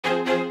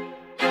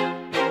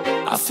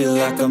I feel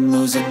like I'm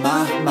losing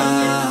my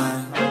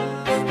mind.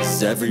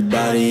 Is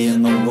everybody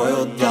in the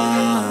world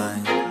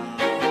blind?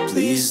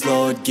 Please,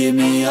 Lord, give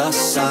me a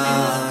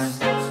sign,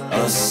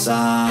 a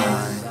sign.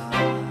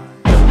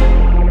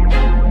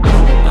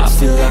 I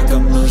feel like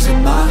I'm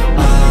losing my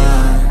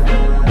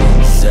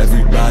mind. Is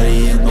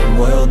everybody in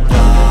the world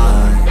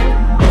blind?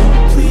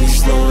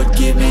 Please, Lord,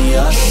 give me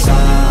a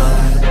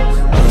sign,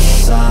 a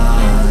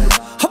sign.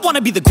 I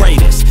wanna be the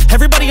greatest.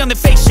 Everybody on the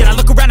fake shit. I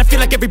look around and feel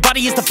like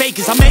everybody is the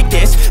fakest. I make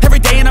this every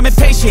day and I'm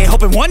impatient,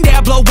 hoping one day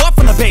I blow up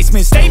from the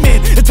basement.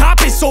 Statement, the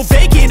top is so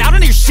vacant. I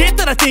don't hear shit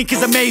that I think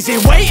is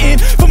amazing. Waiting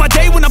for my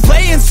day when I'm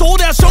playing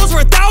sold out shows for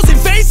 1,000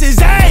 faces.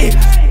 Hey,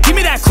 give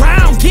me that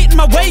crown, get in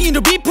my way and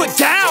to be put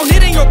down.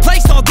 It ain't your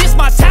place, all this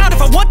my town.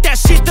 If I want that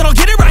shit, then I'll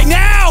get it right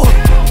now.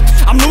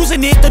 I'm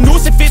losing it, the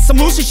noose it fits. I'm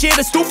losing shit,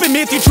 a stupid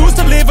myth. You choose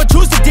to live or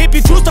choose to dip.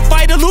 You choose to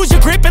fight or lose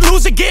your grip and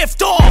lose a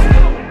gift.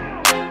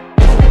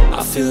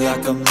 I feel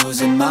like I'm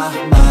losing my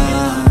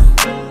mind.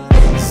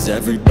 Is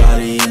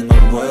everybody in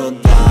the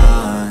world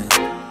blind?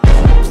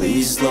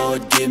 Please,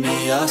 Lord, give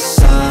me a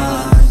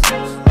sign,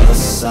 a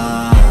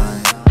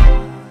sign.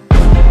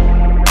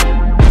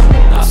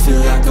 I feel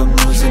like I'm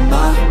losing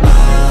my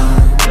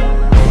mind.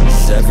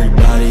 Is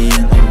everybody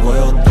in the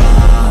world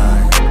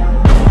blind?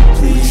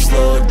 Please,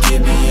 Lord,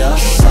 give me a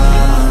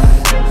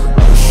sign,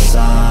 a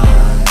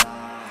sign.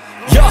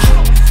 Yeah.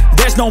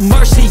 There's no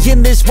mercy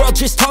in this world,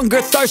 just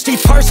hunger-thirsty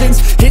persons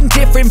in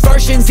different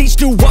versions. Each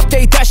new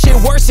update, that shit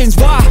worsens.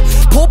 Why?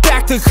 Pull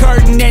back the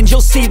curtain and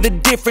you'll see the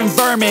different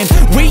vermin.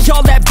 We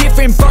all have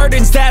different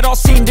burdens that all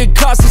seem to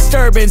cause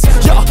disturbance.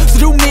 Yo, so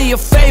do me a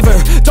favor,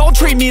 don't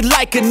treat me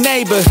like a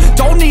neighbor.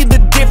 Don't need the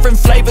different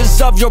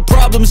flavors of your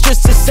problems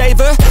just to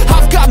savor.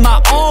 I've got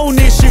my own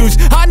issues,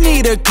 I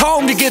need a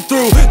comb to get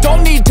through.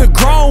 Don't need to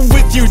groan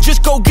with you,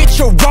 just go get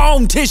your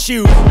own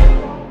tissue.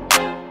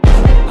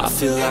 I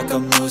feel like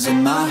I'm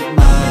losing my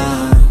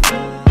mind.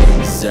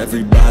 Is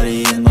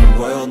everybody in the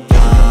world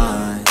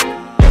blind?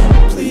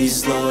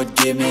 Please, Lord,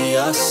 give me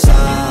a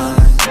sign,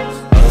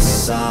 a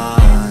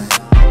sign.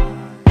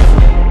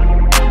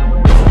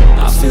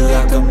 I feel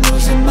like I'm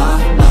losing my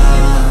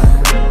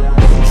mind.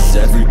 Is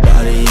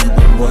everybody in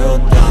the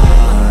world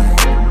blind?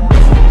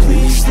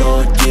 Please,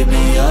 Lord, give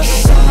me a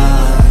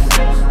sign,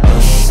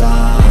 a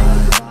sign.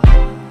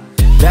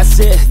 That's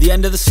it, the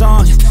end of the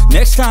song.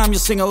 Next time you'll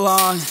sing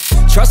along.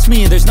 Trust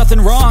me, there's nothing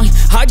wrong.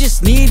 I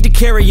just need to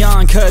carry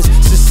on, cause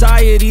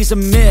society's a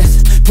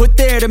myth put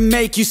there to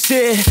make you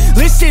sit.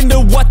 Listen to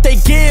what they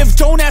give.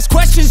 Don't ask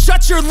questions,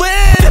 shut your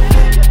lid.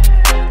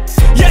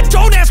 Yeah,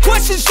 don't ask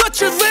questions, shut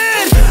your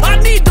lid. I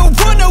need to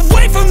run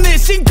away from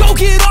this and go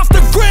get off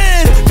the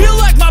grid. Feel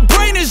like my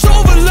brain is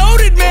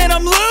overloaded, man,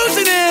 I'm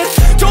losing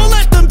it. Don't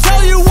let them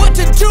tell you what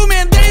to do,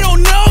 man, they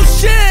don't know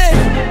shit.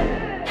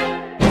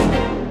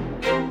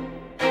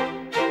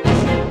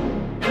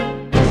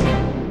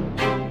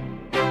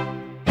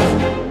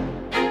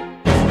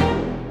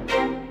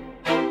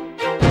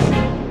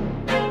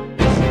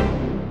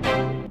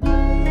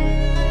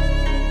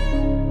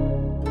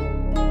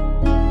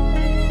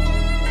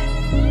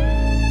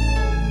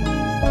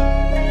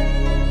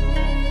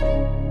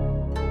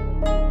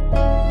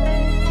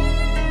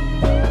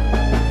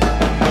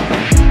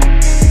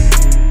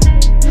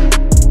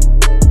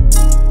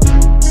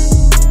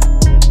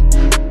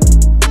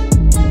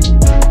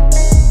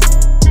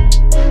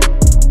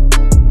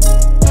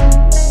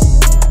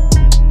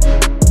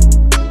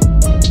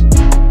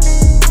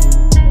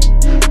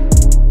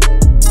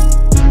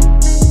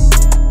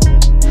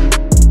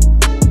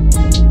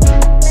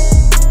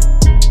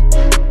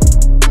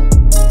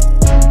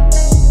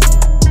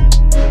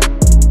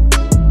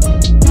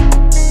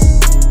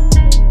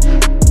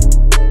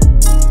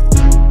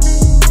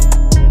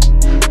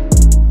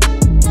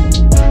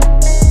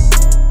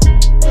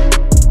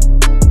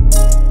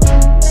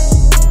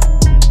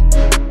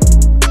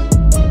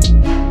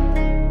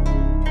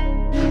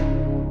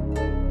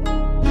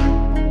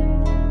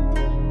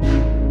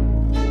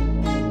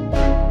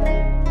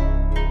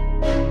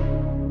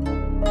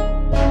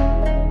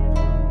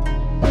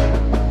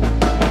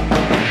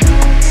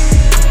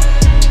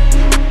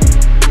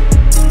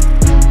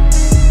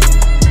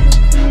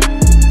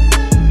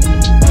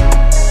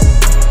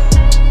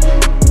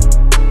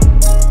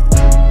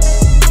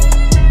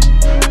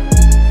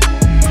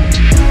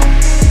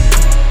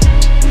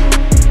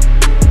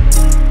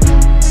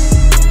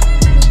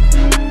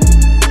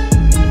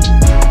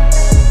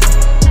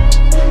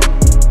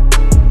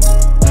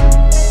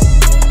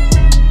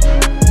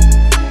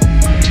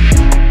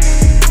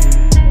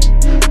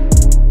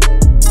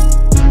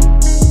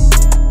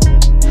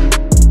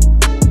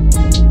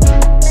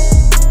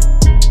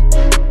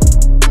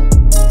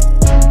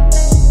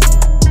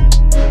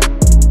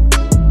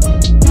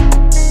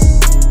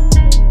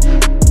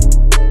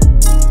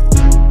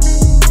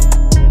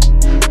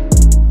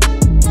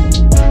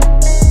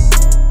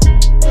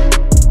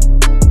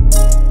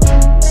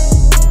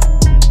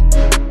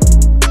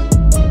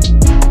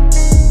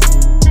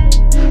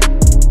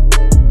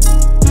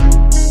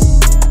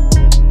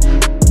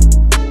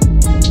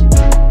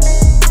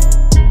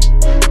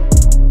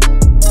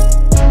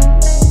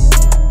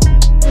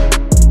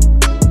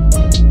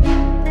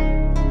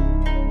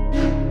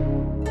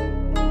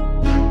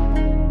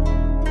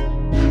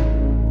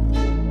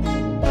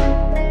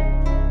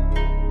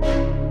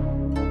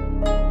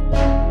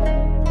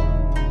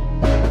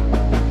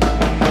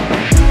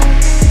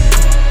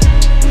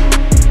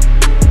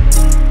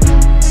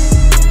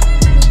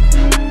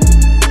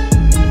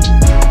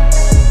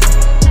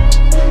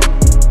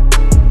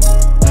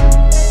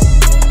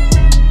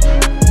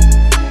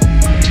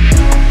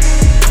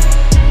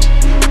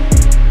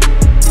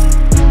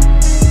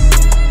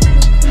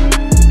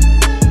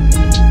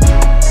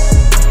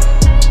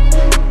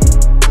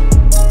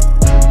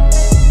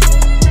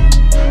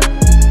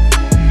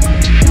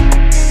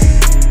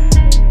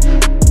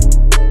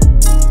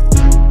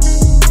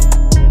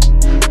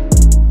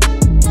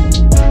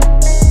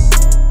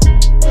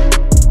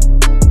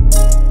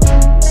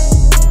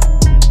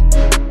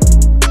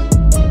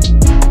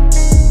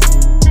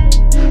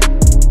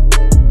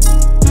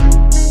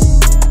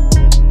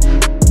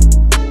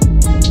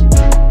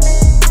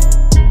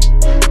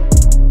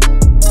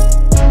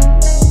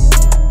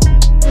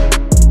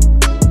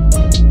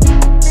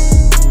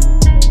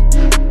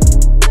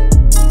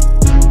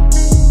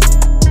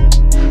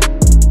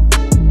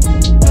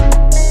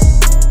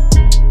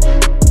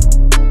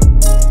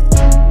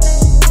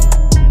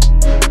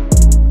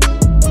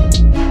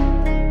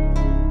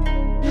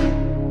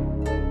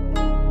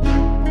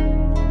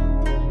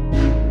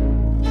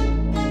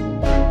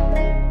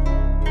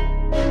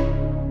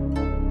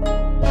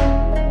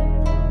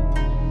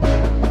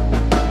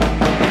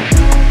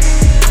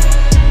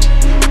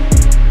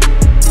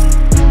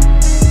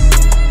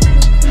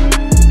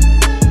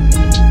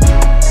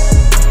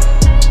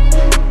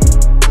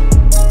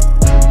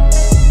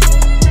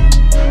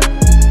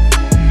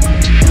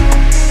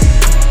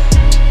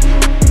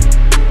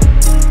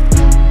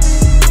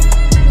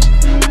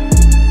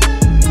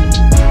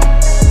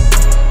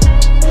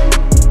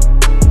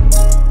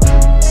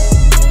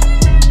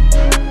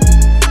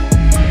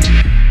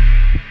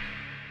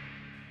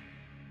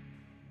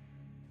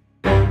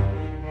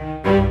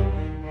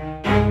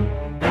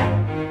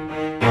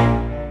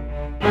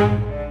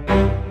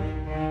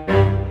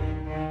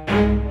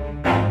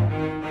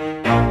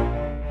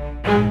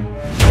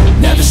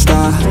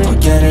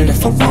 it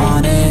if I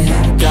want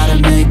it. Gotta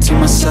make to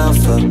myself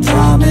a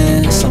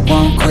promise. I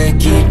won't quit,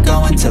 keep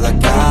going till I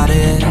got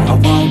it. I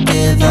won't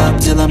give up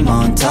till I'm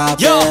on top.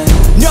 Yo, yeah.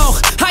 no,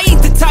 I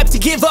ain't the type to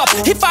give up.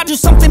 If I do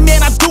something,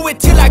 man, I do it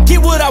till I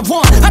get what I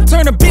want. I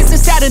turn a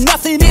business out of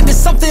nothing into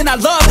something I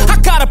love. I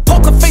got a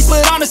poker face,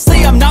 but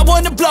honestly, I'm not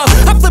one to bluff.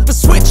 I flip a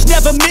switch,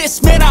 never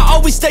miss, man, I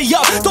always stay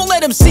up. Don't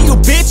let them see you,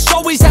 bitch,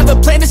 always have a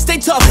plan to stay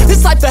tough.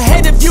 This life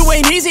ahead of you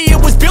ain't easy,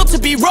 it was built to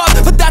be rough.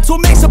 But that's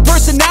what makes a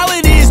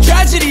personality, is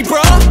tragedy,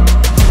 bruh.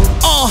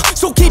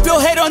 So keep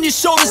your head on your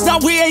shoulders. Now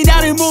we ain't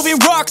out here moving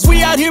rocks,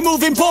 we out here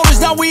moving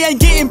boulders. Now we ain't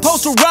getting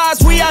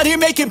posterized, we out here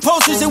making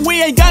posters. And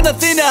we ain't got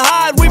nothing to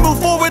hide, we move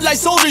forward like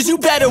soldiers. You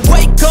better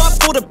wake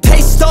up for the pay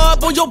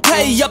stub, or you'll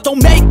pay up.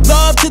 Don't make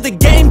love to the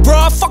game,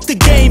 bruh, fuck the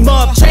game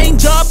up.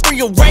 Change up,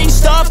 rearrange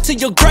stuff to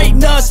your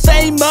greatness.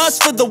 Famous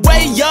for the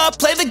way up,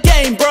 play the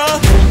game,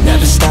 bruh.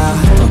 Never stop,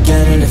 I'll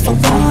get it if I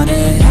want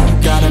it.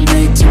 Gotta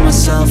make to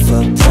myself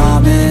a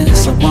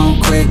promise. I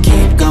won't quit,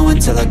 keep going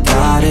till I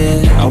got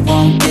it. I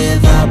won't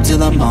give up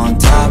till I'm on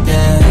top,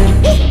 yeah.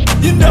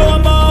 You know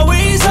I'm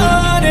always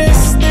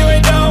honest, there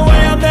ain't no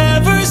way I'm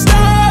ever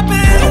stopping.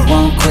 I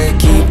won't quit,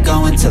 keep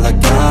going till I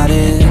got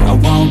it. I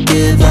won't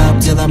give up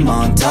till I'm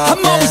on top,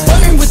 I'm always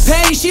flirting with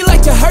pain, she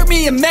like to hurt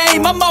me and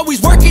maim. I'm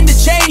always working to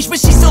change, but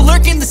she's still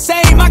lurking the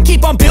same. I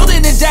keep on building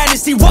a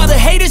dynasty while the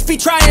haters be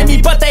trying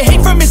me. But they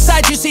hate from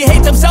inside, you see,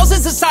 hate themselves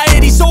in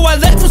society. So I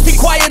let them speak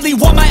quietly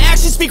while my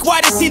actions speak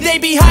wider. See, they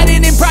be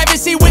hiding in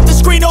privacy with the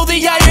screen. Oh,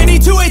 the irony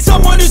to hate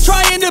someone who's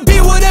trying to be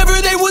whatever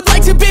they would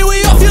like to be.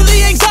 We all feel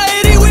the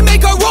anxiety, we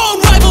make our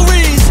own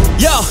rivalries.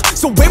 Yo,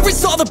 so where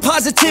is all the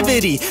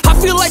positivity? I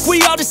feel like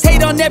we all just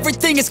hate on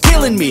everything, it's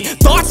killing me.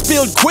 Thoughts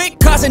build quick,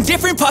 causing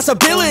different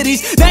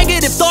possibilities.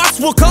 Negative thoughts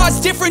will cause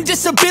different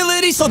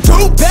disabilities. So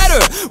do better,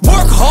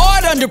 work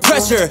hard under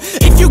pressure.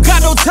 If you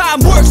got no time,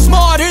 work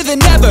smarter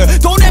than ever.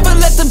 Don't ever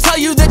let them tell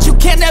you that you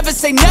can't ever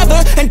say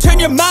never. And turn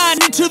your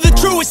mind into the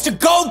truest of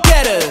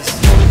go-getters.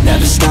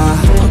 Never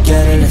stop, I'll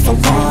get it if I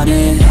want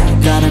it.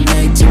 Gotta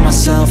make to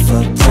myself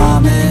a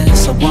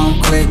promise. I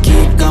won't quit,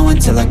 keep going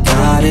till I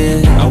got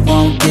it. I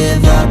won't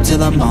give up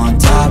till I'm on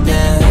top,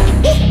 yeah.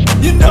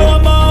 You know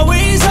I'm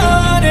always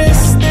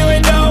honest, there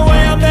ain't no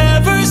way I'm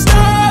ever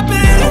stopping.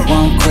 I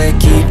won't quit,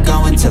 keep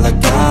going till I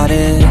got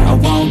it. I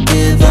won't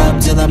give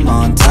up till I'm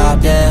on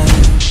top, yeah.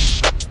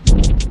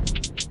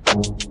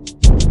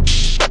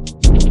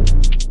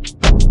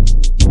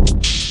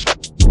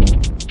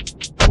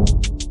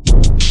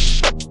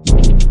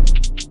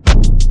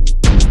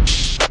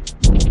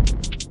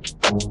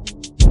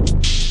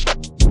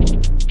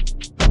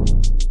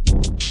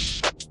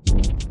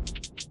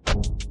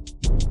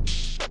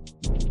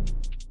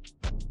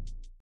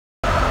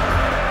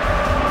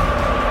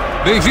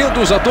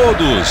 Bem-vindos a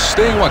todos!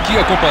 Tenho aqui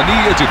a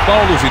companhia de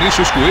Paulo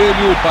Vinícius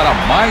Coelho para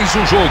mais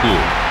um jogo.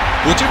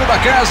 O time da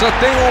casa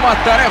tem uma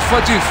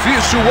tarefa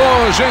difícil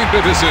hoje, hein,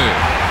 PVC?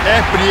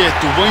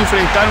 Prieto, vão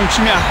enfrentar um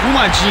time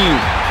arrumadinho.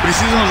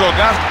 Precisam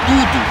jogar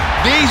tudo,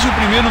 desde o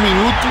primeiro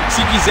minuto,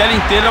 se quiserem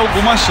ter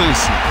alguma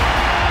chance.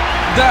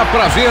 Dá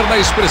pra ver na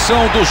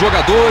expressão dos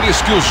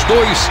jogadores que os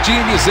dois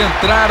times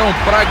entraram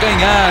pra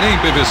ganhar, hein,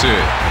 PVC?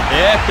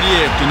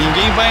 Prieto,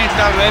 ninguém vai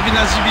entrar leve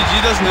nas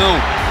divididas,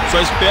 não. Só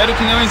espero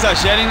que não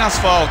exagerem nas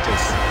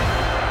faltas.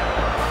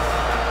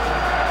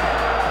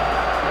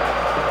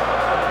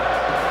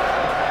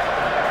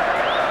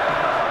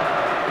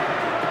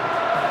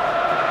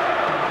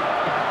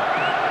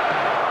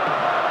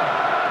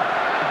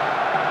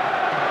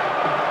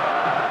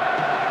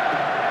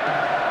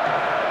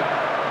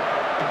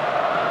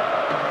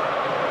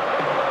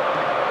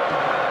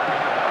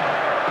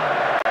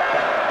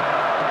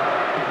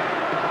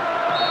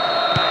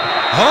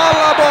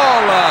 Rola a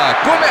bola!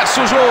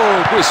 Começa o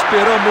jogo!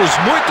 Esperamos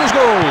muitos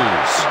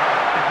gols!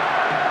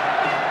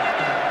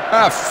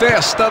 A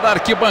festa da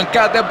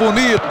arquibancada é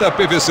bonita,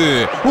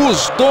 PVC.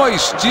 Os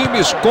dois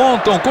times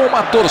contam com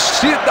uma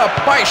torcida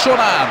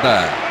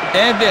apaixonada.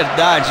 É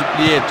verdade,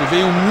 Prieto.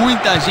 Veio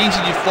muita gente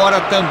de fora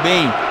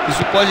também.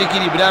 Isso pode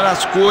equilibrar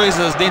as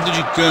coisas dentro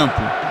de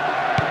campo.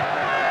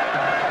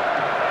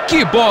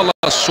 Que bola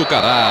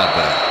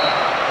açucarada!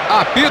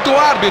 Apita o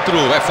árbitro,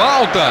 é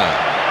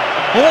falta!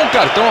 Um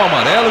cartão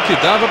amarelo que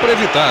dava para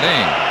evitar,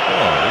 hein?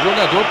 O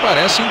jogador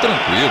parece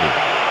intranquilo.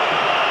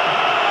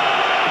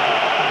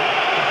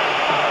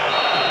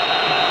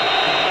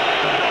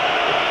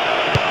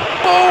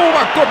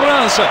 Boa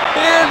cobrança!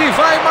 Ele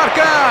vai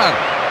marcar!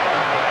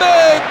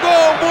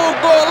 Pegou o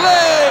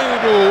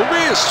goleiro!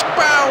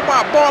 Espalma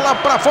a bola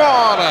para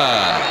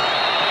fora!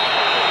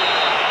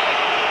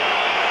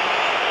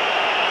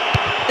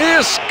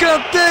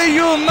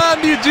 Escanteio na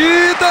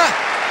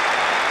medida!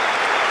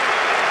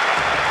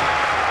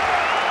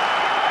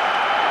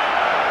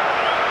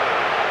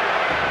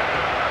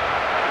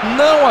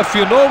 Não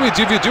afinou e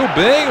dividiu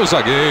bem o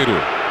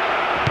zagueiro.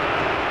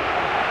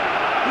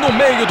 No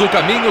meio do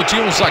caminho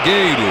tinha um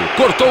zagueiro.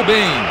 Cortou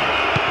bem.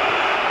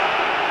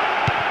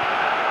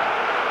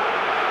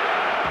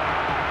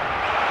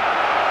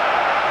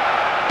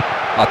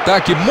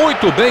 Ataque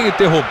muito bem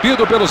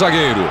interrompido pelo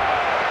zagueiro.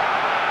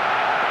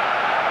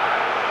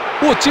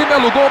 O time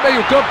alugou o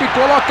meio-campo e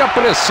coloca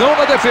pressão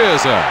na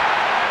defesa.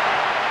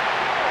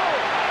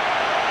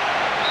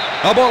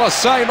 A bola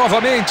sai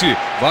novamente.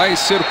 Vai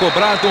ser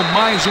cobrado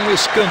mais um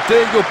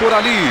escanteio por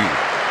ali.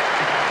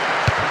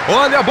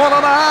 Olha a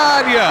bola na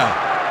área.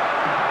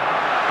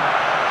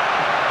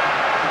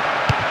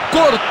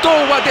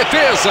 Cortou a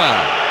defesa.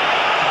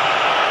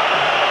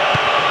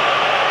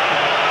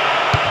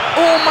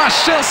 Uma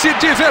chance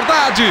de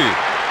verdade.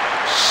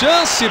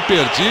 Chance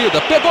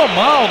perdida. Pegou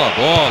mal na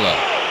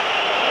bola.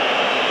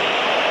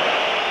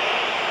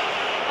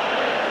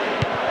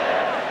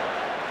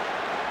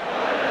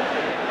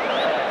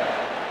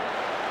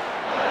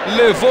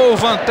 Levou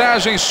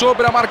vantagem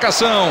sobre a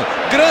marcação.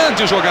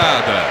 Grande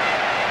jogada.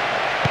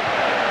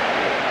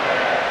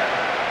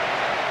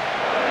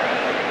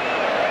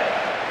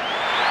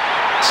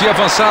 Se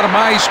avançar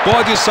mais,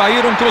 pode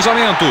sair um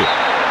cruzamento.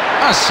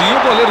 Assim o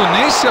goleiro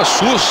nem se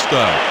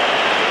assusta.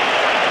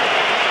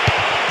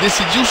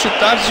 Decidiu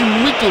chutar de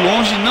muito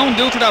longe e não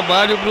deu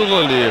trabalho para o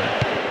goleiro.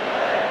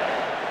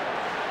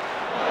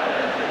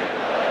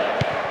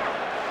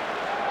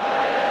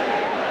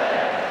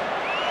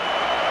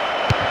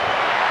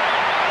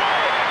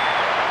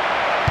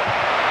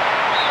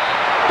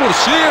 Por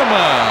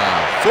cima.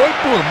 Foi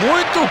por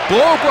muito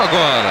pouco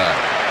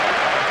agora.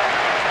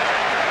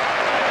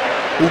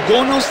 O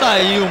gol não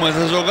saiu,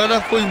 mas a jogada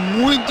foi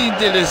muito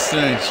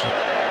interessante.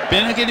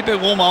 Pena que ele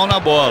pegou mal na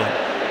bola.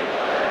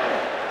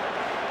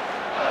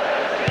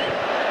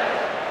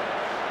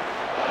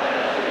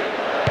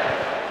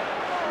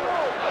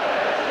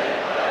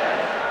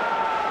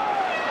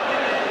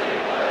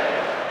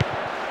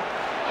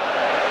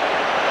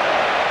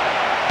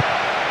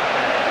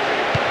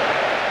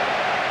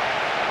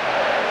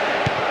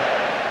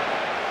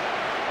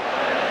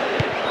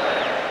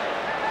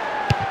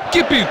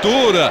 Que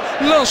pintura!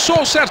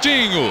 Lançou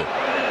certinho.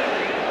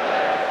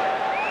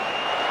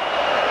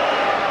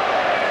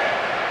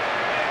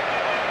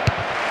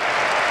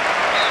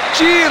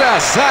 Tira a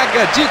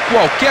zaga de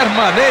qualquer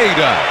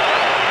maneira.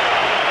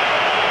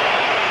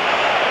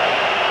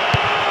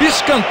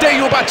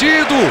 Escanteio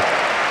batido.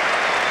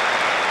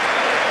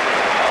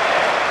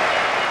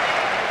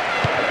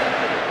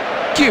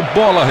 Que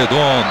bola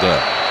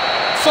redonda.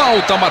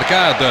 Falta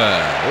marcada.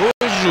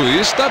 O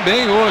juiz está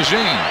bem hoje,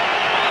 hein?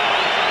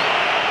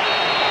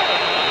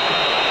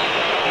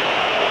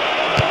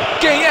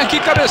 Quem é que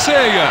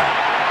cabeceia?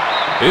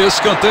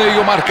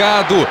 Escanteio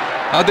marcado.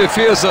 A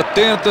defesa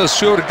tenta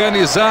se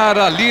organizar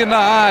ali na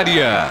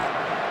área.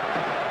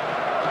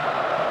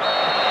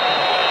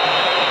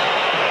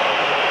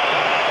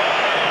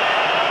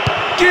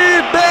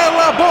 Que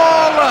bela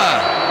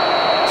bola!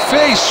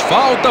 Fez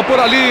falta por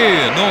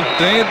ali. Não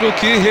tem do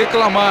que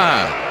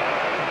reclamar.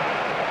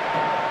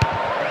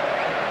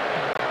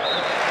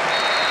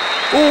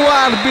 O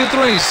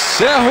árbitro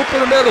encerra o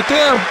primeiro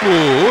tempo.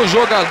 Os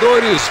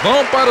jogadores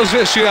vão para os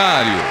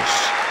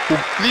vestiários. O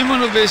clima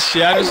no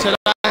vestiário será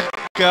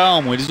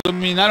calmo. Eles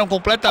dominaram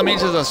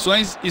completamente as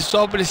ações e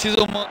só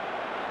precisam...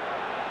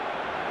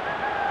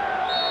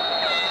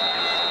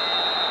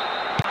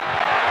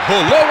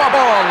 Rolou a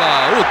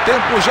bola. O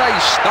tempo já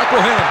está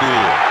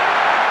correndo.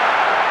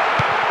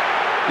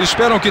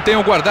 Esperam que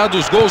tenham guardado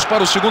os gols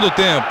para o segundo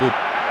tempo.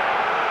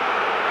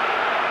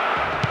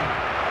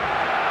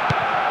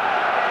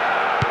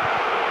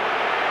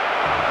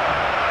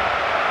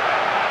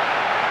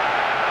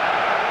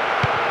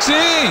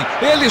 Sim,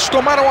 eles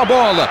tomaram a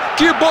bola.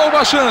 Que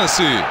boa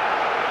chance.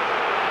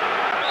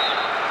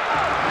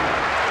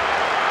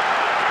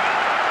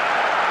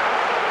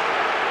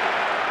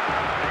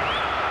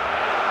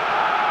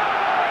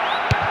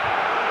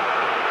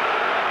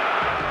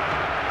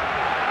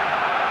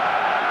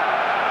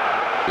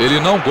 Ele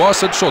não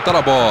gosta de soltar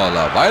a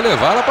bola. Vai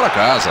levá-la para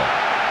casa.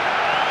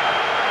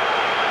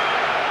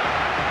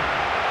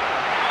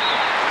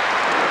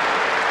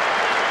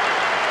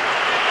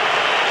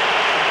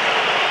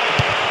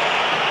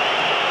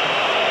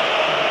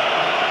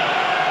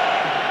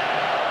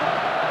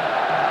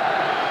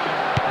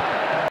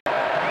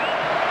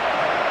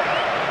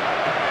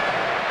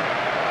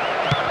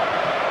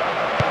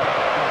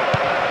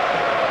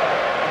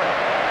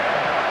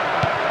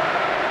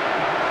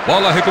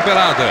 Bola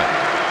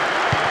recuperada.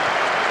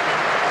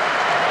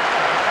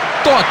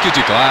 Toque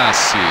de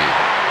classe.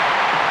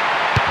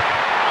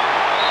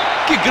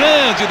 Que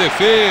grande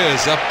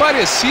defesa.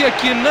 Parecia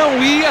que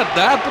não ia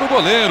dar para o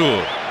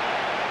goleiro.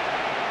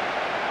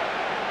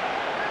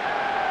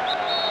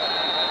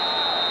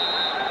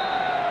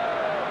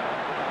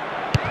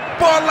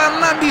 Bola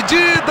na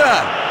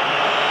medida.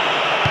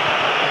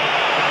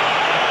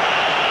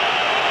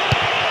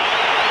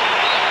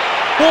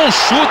 Um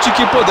chute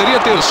que poderia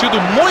ter sido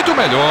muito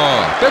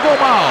melhor. Pegou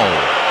mal.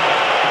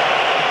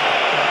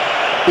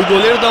 O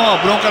goleiro dá uma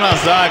bronca na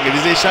zaga.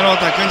 Eles deixaram o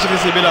atacante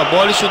receber a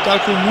bola e chutar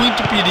com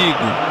muito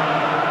perigo.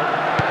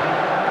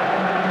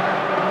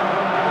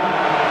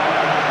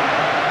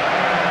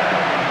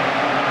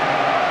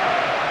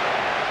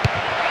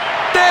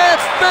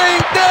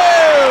 Defendeu!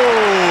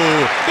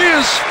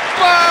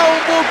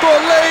 Espalma o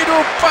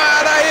goleiro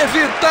para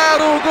evitar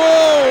o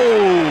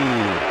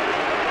gol.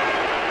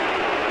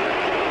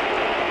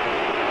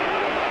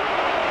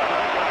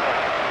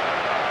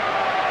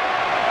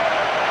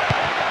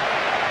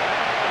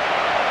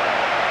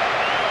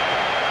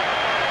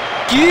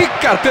 Que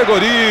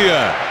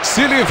categoria!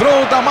 Se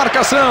livrou da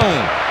marcação.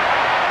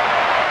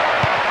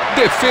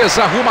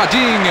 Defesa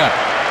arrumadinha.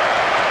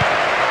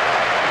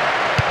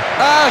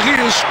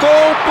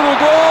 Arriscou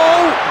pro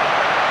gol.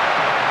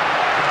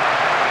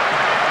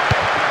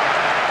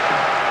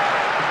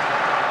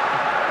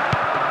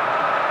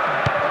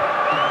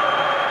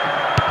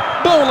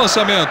 Bom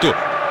lançamento.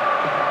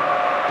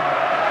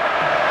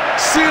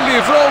 Se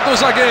livrou do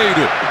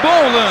zagueiro.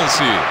 Bom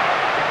lance.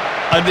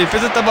 A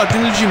defesa está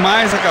batendo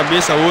demais a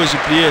cabeça hoje,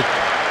 Prieto.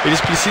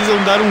 Eles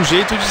precisam dar um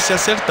jeito de se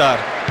acertar.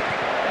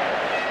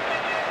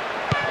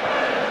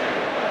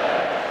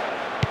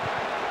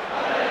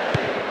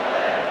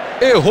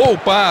 Errou o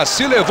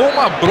passe, levou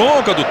uma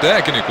bronca do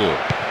técnico.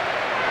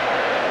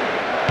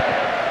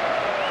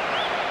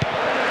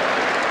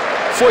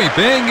 Foi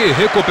bem e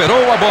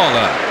recuperou a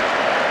bola.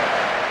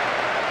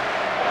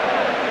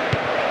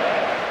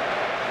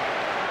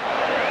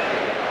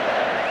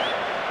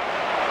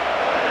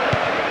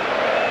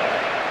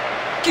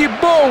 Que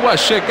boa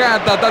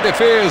chegada da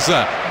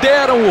defesa.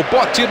 Deram o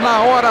bote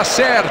na hora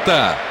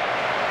certa.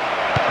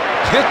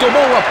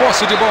 Retomou a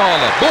posse de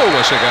bola.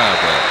 Boa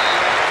chegada.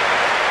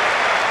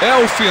 É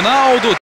o final do